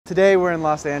Today we're in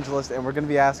Los Angeles and we're going to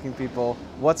be asking people,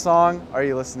 what song are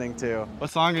you listening to? What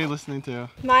song are you listening to?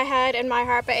 My Head and My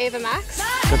Heart by Ava Max.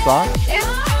 Good song? Yeah.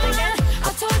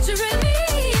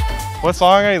 What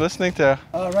song are you listening to?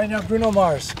 Right now, Bruno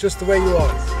Mars, Just the Way You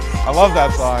Are. I love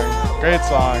that song. Great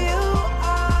song.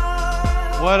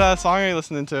 What song are you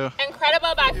listening to?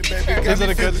 Incredible by Future. Is it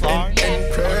a good song? Okay,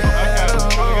 where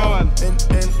are we going?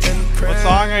 What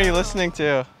song are you listening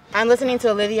to? I'm listening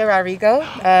to Olivia Rodrigo,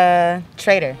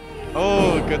 Traitor.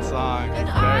 Oh, good song. Very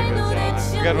good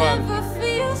song. Good one.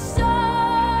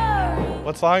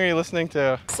 What song are you listening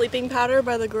to? Sleeping Powder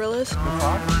by the Gorillaz.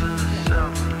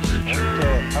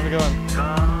 Okay, have a good one.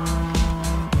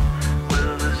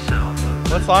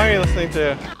 What song are you listening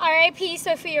to? R.I.P.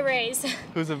 Sophia Reyes.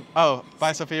 Oh,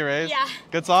 by Sophia Reyes? Yeah.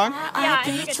 Good song? Yeah,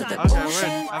 it's a good song. Okay,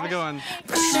 word. Have a good one.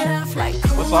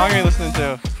 What song are you listening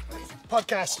to?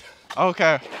 Podcast.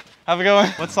 Okay. Have a good one.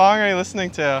 What song are you listening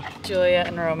to? Juliet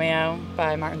and Romeo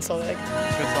by Martin Solveig.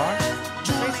 Good song?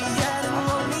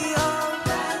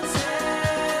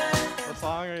 What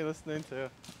song are you listening to?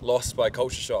 Lost by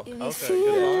Culture Shock. Okay, good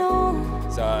song.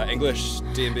 It's English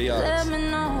D&B artist.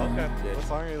 Okay. What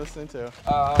song are you listening to?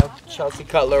 Chelsea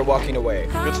Cutler, Walking Away.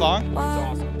 Good song?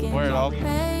 Word,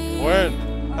 Word.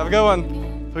 Have a good one.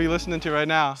 Who are you listening to right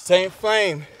now? Saint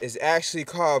Flame is actually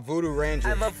called Voodoo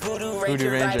Ranger. Voodoo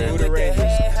Ranger. Voodoo Rangers.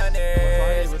 What song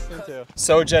are you listening to?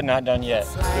 Soja, Not Done Yet.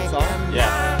 Good song?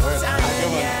 Yeah. Word. Have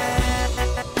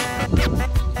a good one.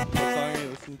 What song are you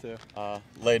listening to?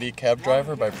 Lady Cab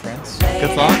Driver by Prince.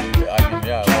 Good song?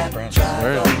 Yeah, I love Prince.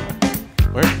 Word.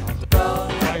 What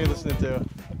song are you listening to?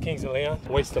 Kings of Leon,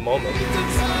 Waste a Moment.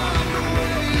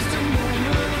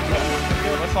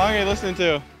 What song are you listening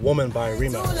to? Woman by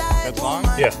Remo. Good song?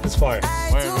 Yeah, it's fire.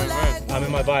 Word. I'm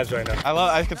in my vibes right now.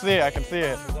 I can see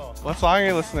it. What song are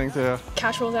you listening to?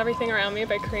 Casual's Everything Around Me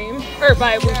by Cream. Or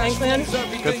by Wu-Tang Clan.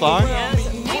 Good song? Yeah.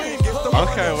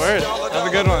 Okay, word. Have a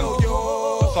good one.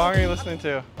 What song are you listening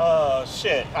to?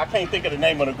 Shit. I can't think of the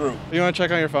name of the group. You want to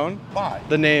check on your phone? Why?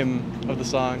 The name of the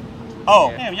song.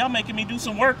 Oh, damn, y'all making me do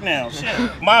some work now. Shit.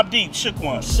 Mobb Deep, Shook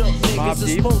One. Mobb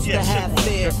Deep? Yeah, Shook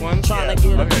One. Shook One?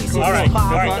 Yeah. Okay, cool. All right,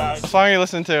 guys. What song are you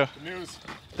listening to? The News.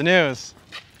 The News.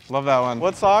 Love that one.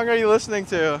 What song are you listening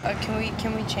to? Can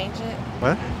we change it?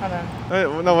 What? Hold on. Wait,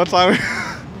 no, what song?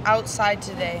 Outside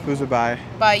Today Who's it by?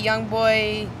 by Young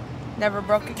Boy, Never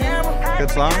Broke Again. Good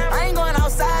song? Alright,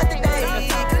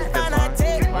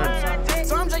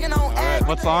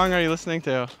 what song are you listening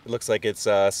to? It looks like it's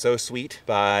So Sweet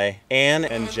by Anne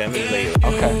and Jemmy Lee.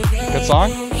 Okay. Good song?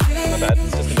 Not bad.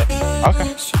 It's just a mix.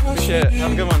 Okay. Appreciate it.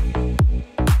 Have a good one.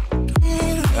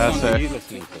 That's What are you it.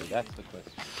 listening to? That's the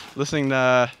question. Listening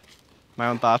to my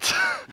own thoughts.